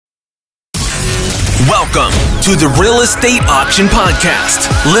Welcome to the Real Estate Auction Podcast.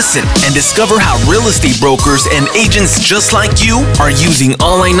 Listen and discover how real estate brokers and agents just like you are using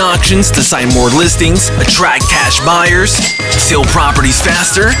online auctions to sign more listings, attract cash buyers, sell properties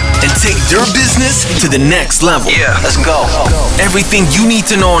faster, and take their business to the next level. Yeah, let's go. Everything you need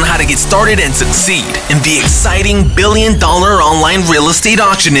to know on how to get started and succeed in the exciting billion-dollar online real estate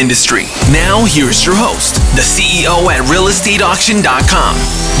auction industry. Now, here's your host, the CEO at realestateauction.com,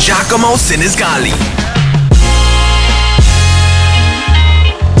 Giacomo Sinisgali.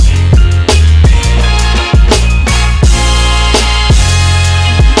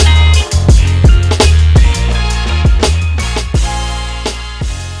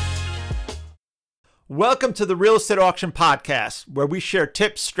 Welcome to the Real Estate Auction Podcast, where we share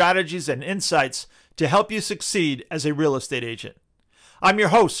tips, strategies, and insights to help you succeed as a real estate agent. I'm your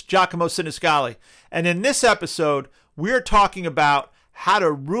host, Giacomo Sinisgali, and in this episode, we're talking about how to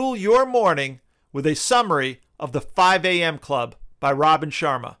rule your morning with a summary of the 5 a.m. Club by Robin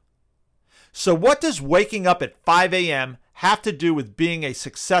Sharma. So what does waking up at 5 a.m. have to do with being a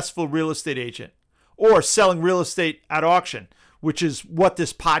successful real estate agent or selling real estate at auction, which is what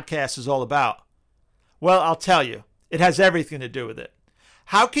this podcast is all about? Well, I'll tell you, it has everything to do with it.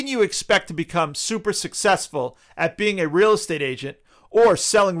 How can you expect to become super successful at being a real estate agent or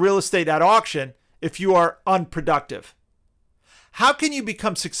selling real estate at auction if you are unproductive? How can you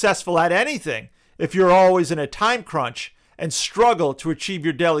become successful at anything if you're always in a time crunch and struggle to achieve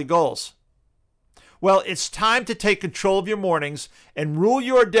your daily goals? Well, it's time to take control of your mornings and rule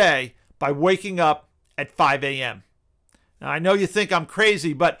your day by waking up at 5 a.m. Now, I know you think I'm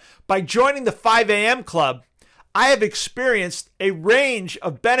crazy, but by joining the 5 a.m. Club, I have experienced a range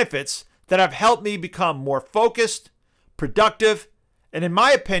of benefits that have helped me become more focused, productive, and in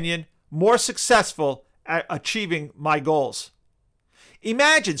my opinion, more successful at achieving my goals.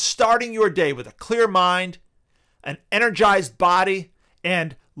 Imagine starting your day with a clear mind, an energized body,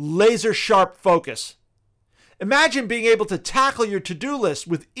 and laser-sharp focus. Imagine being able to tackle your to-do list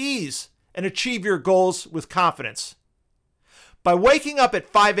with ease and achieve your goals with confidence. By waking up at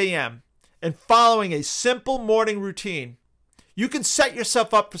 5 a.m. and following a simple morning routine, you can set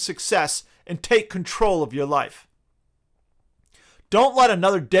yourself up for success and take control of your life. Don't let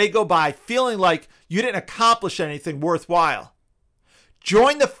another day go by feeling like you didn't accomplish anything worthwhile.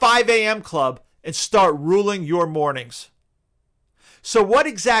 Join the 5 a.m. Club and start ruling your mornings. So what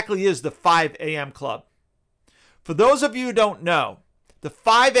exactly is the 5 a.m. Club? For those of you who don't know, the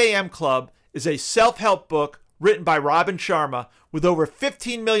 5 a.m. Club is a self-help book written by Robin Sharma with over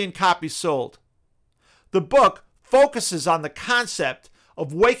 15 million copies sold. The book focuses on the concept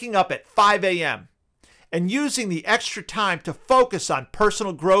of waking up at 5 a.m. and using the extra time to focus on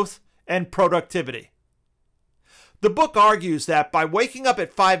personal growth and productivity. The book argues that by waking up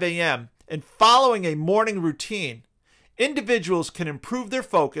at 5 a.m. and following a morning routine, individuals can improve their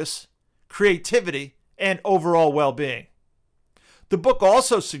focus, creativity, and overall well-being. The book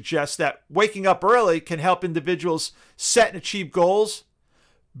also suggests that waking up early can help individuals set and achieve goals,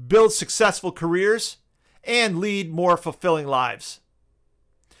 build successful careers, and lead more fulfilling lives.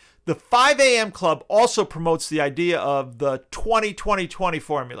 The 5 a.m. Club also promotes the idea of the 20-20-20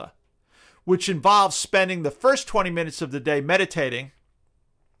 formula, which involves spending the first 20 minutes of the day meditating,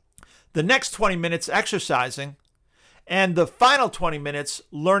 the next 20 minutes exercising, and the final 20 minutes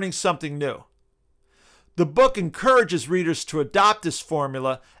learning something new. The book encourages readers to adopt this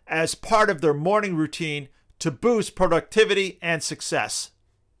formula as part of their morning routine to boost productivity and success.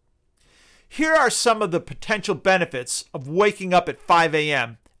 Here are some of the potential benefits of waking up at 5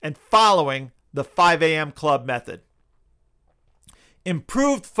 a.m. and following the 5 a.m. Club method.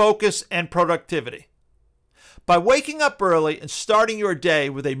 Improved focus and productivity. By waking up early and starting your day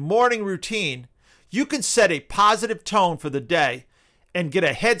with a morning routine, you can set a positive tone for the day and get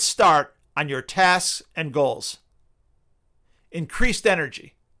a head start on your tasks and goals. Increased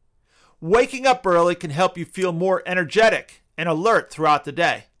energy. Waking up early can help you feel more energetic and alert throughout the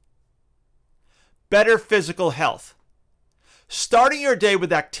day. Better physical health. Starting your day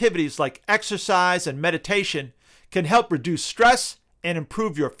with activities like exercise and meditation can help reduce stress and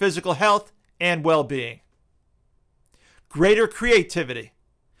improve your physical health and well-being. Greater creativity.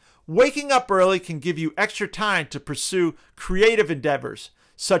 Waking up early can give you extra time to pursue creative endeavors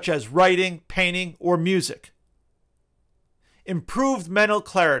such as writing, painting, or music. Improved mental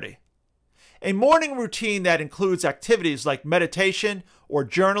clarity. A morning routine that includes activities like meditation or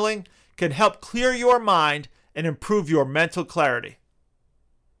journaling can help clear your mind and improve your mental clarity.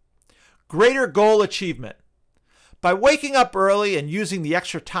 Greater goal achievement. By waking up early and using the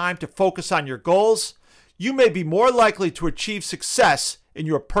extra time to focus on your goals, you may be more likely to achieve success in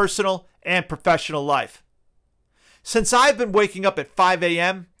your personal and professional life. Since I've been waking up at 5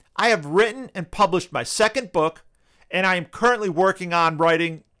 a.m., I have written and published my second book, and I am currently working on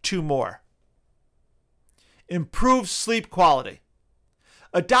writing 2 more. Improve sleep quality.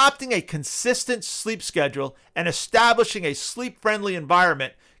 Adopting a consistent sleep schedule and establishing a sleep-friendly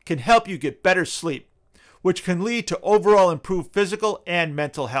environment can help you get better sleep, which can lead to overall improved physical and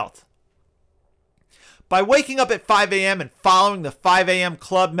mental health. By waking up at 5 a.m. and following the 5 a.m.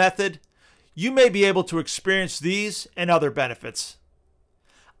 club method, you may be able to experience these and other benefits.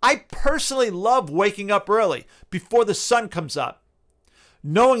 I personally love waking up early before the sun comes up,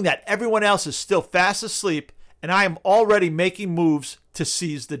 knowing that everyone else is still fast asleep and I am already making moves to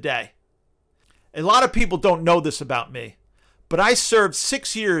seize the day. A lot of people don't know this about me, but I served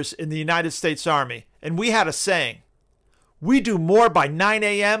 6 years in the United States Army, and we had a saying, "We do more by 9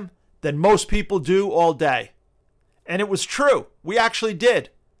 a.m. than most people do all day." And it was true. We actually did.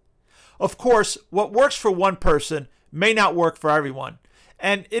 Of course, what works for one person may not work for everyone,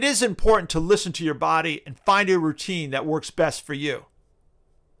 and it is important to listen to your body and find a routine that works best for you.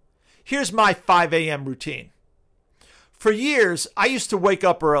 Here's my 5 a.m. routine. For years, I used to wake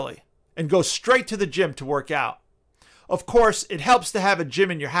up early and go straight to the gym to work out. Of course, it helps to have a gym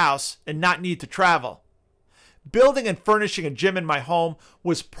in your house and not need to travel. Building and furnishing a gym in my home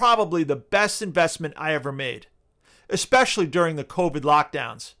was probably the best investment I ever made, especially during the COVID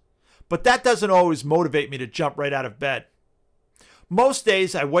lockdowns. But that doesn't always motivate me to jump right out of bed. Most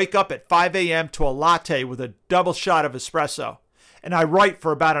days, I wake up at 5 a.m. to a latte with a double shot of espresso, and I write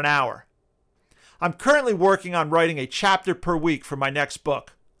for about an hour. I'm currently working on writing a chapter per week for my next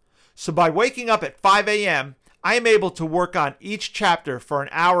book. So by waking up at 5 a.m., I am able to work on each chapter for an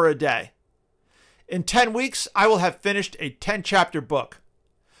hour a day. In 10 weeks, I will have finished a 10-chapter book.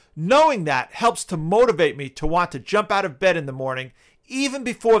 Knowing that helps to motivate me to want to jump out of bed in the morning, even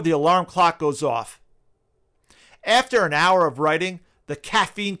before the alarm clock goes off. After an hour of writing, the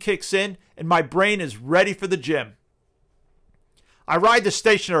caffeine kicks in and my brain is ready for the gym. I ride the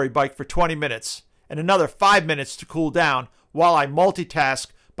stationary bike for 20 minutes and another 5 minutes to cool down while I multitask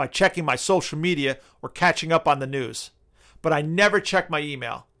by checking my social media or catching up on the news. But I never check my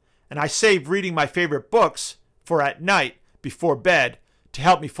email, and I save reading my favorite books for at night before bed to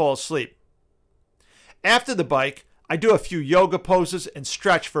help me fall asleep. After the bike, I do a few yoga poses and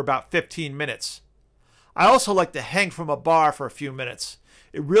stretch for about 15 minutes. I also like to hang from a bar for a few minutes.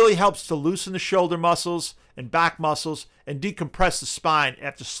 It really helps to loosen the shoulder muscles and back muscles and decompress the spine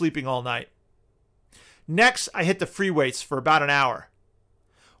after sleeping all night. Next, I hit the free weights for about an hour.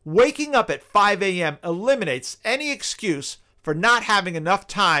 Waking up at 5 a.m. eliminates any excuse for not having enough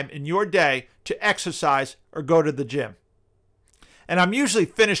time in your day to exercise or go to the gym. And I'm usually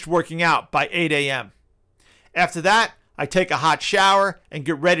finished working out by 8 a.m. After that, I take a hot shower and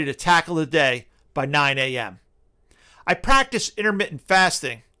get ready to tackle the day by 9 a.m. I practice intermittent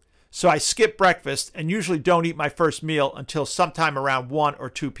fasting, so I skip breakfast and usually don't eat my first meal until sometime around 1 or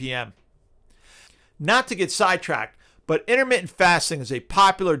 2 p.m. Not to get sidetracked, but intermittent fasting is a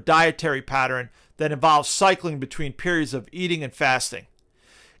popular dietary pattern that involves cycling between periods of eating and fasting.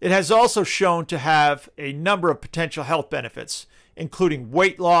 It has also shown to have a number of potential health benefits, including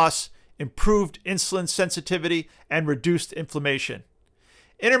weight loss, improved insulin sensitivity, and reduced inflammation.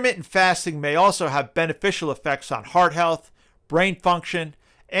 Intermittent fasting may also have beneficial effects on heart health, brain function,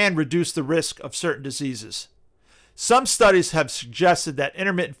 and reduce the risk of certain diseases. Some studies have suggested that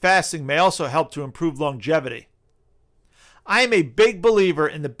intermittent fasting may also help to improve longevity. I am a big believer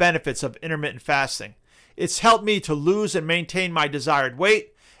in the benefits of intermittent fasting. It's helped me to lose and maintain my desired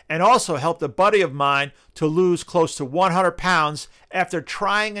weight, and also helped a buddy of mine to lose close to 100 pounds after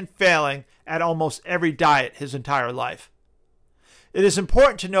trying and failing at almost every diet his entire life. It is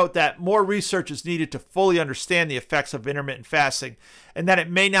important to note that more research is needed to fully understand the effects of intermittent fasting, and that it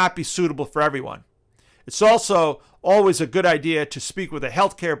may not be suitable for everyone. It's also always a good idea to speak with a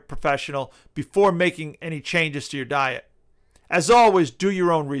healthcare professional before making any changes to your diet. As always, do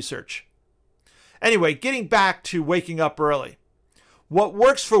your own research. Anyway, getting back to waking up early. What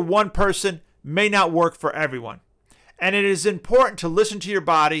works for one person may not work for everyone, and it is important to listen to your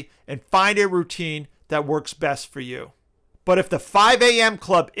body and find a routine that works best for you. But if the 5 a.m.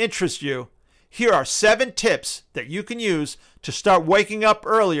 club interests you, here are 7 tips that you can use to start waking up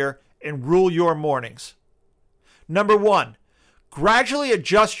earlier and rule your mornings. Number 1, gradually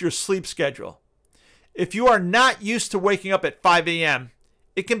adjust your sleep schedule. If you are not used to waking up at 5 a.m.,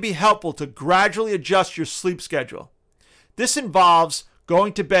 it can be helpful to gradually adjust your sleep schedule. This involves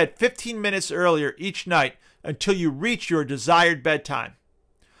going to bed 15 minutes earlier each night until you reach your desired bedtime.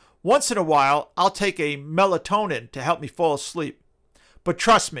 Once in a while, I'll take a melatonin to help me fall asleep. But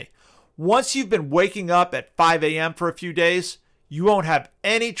trust me, once you've been waking up at 5 a.m. for a few days, you won't have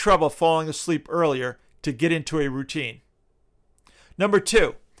any trouble falling asleep earlier to get into a routine. Number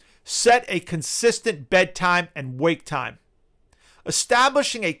 2, set a consistent bedtime and wake time.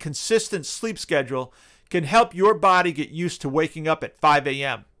 Establishing a consistent sleep schedule can help your body get used to waking up at 5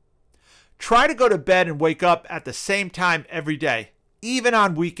 a.m. Try to go to bed and wake up at the same time every day, even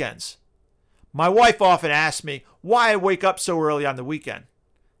on weekends. My wife often asks me why I wake up so early on the weekend,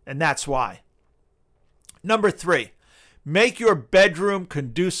 and that's why. Number 3, make your bedroom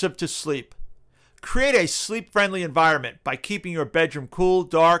conducive to sleep. Create a sleep-friendly environment by keeping your bedroom cool,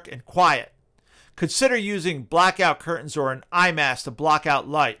 dark, and quiet. Consider using blackout curtains or an eye mask to block out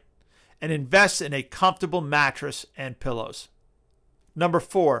light, and invest in a comfortable mattress and pillows. Number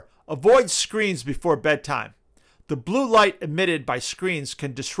 4, avoid screens before bedtime. The blue light emitted by screens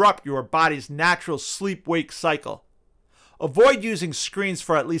can disrupt your body's natural sleep-wake cycle. Avoid using screens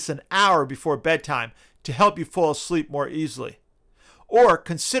for at least an hour before bedtime to help you fall asleep more easily. Or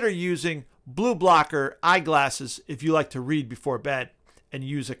consider using blue blocker eyeglasses if you like to read before bed and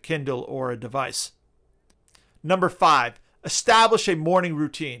use a Kindle or a device. Number 5, establish a morning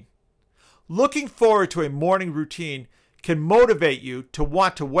routine. Looking forward to a morning routine can motivate you to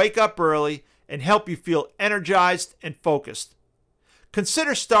want to wake up early and help you feel energized and focused.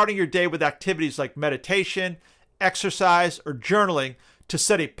 Consider starting your day with activities like meditation, exercise, or journaling to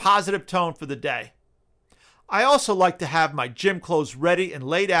set a positive tone for the day. I also like to have my gym clothes ready and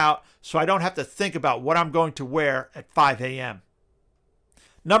laid out so I don't have to think about what I'm going to wear at 5 a.m.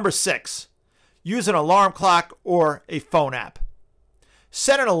 Number 6, use an alarm clock or a phone app.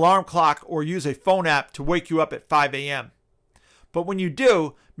 Set an alarm clock or use a phone app to wake you up at 5 a.m. But when you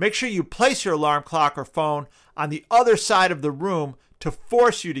do, make sure you place your alarm clock or phone on the other side of the room to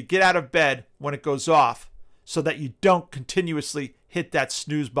force you to get out of bed when it goes off so that you don't continuously hit that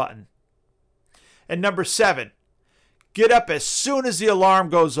snooze button. And number 7, get up as soon as the alarm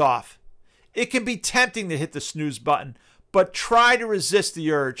goes off. It can be tempting to hit the snooze button, but try to resist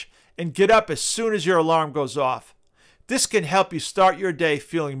the urge and get up as soon as your alarm goes off. This can help you start your day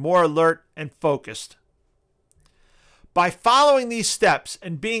feeling more alert and focused. By following these steps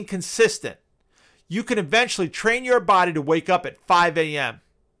and being consistent, you can eventually train your body to wake up at 5 a.m.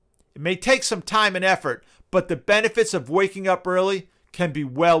 It may take some time and effort, but the benefits of waking up early can be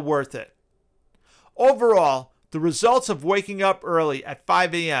well worth it. Overall, the results of waking up early at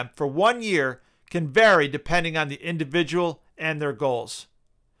 5 a.m. for 1 year can vary depending on the individual and their goals.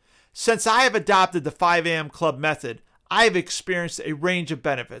 Since I have adopted the 5 a.m. Club method, I have experienced a range of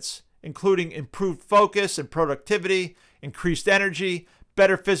benefits, including improved focus and productivity, increased energy,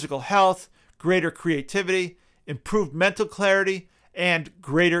 better physical health, greater creativity, improved mental clarity, and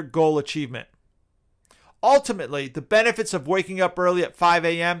greater goal achievement. Ultimately, the benefits of waking up early at 5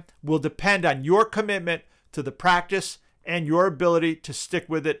 a.m. will depend on your commitment to the practice and your ability to stick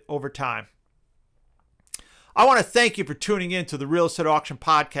with it over time. I want to thank you for tuning in to the Real Estate Auction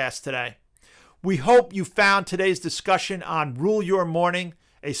Podcast today. We hope you found today's discussion on Rule Your Morning,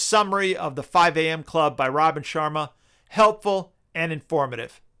 a summary of the 5 a.m. Club by Robin Sharma, helpful and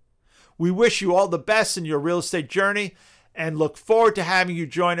informative. We wish you all the best in your real estate journey and look forward to having you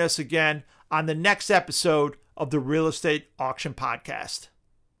join us again on the next episode of the Real Estate Auction Podcast.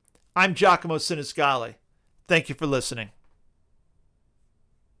 I'm Giacomo Siniscali. Thank you for listening.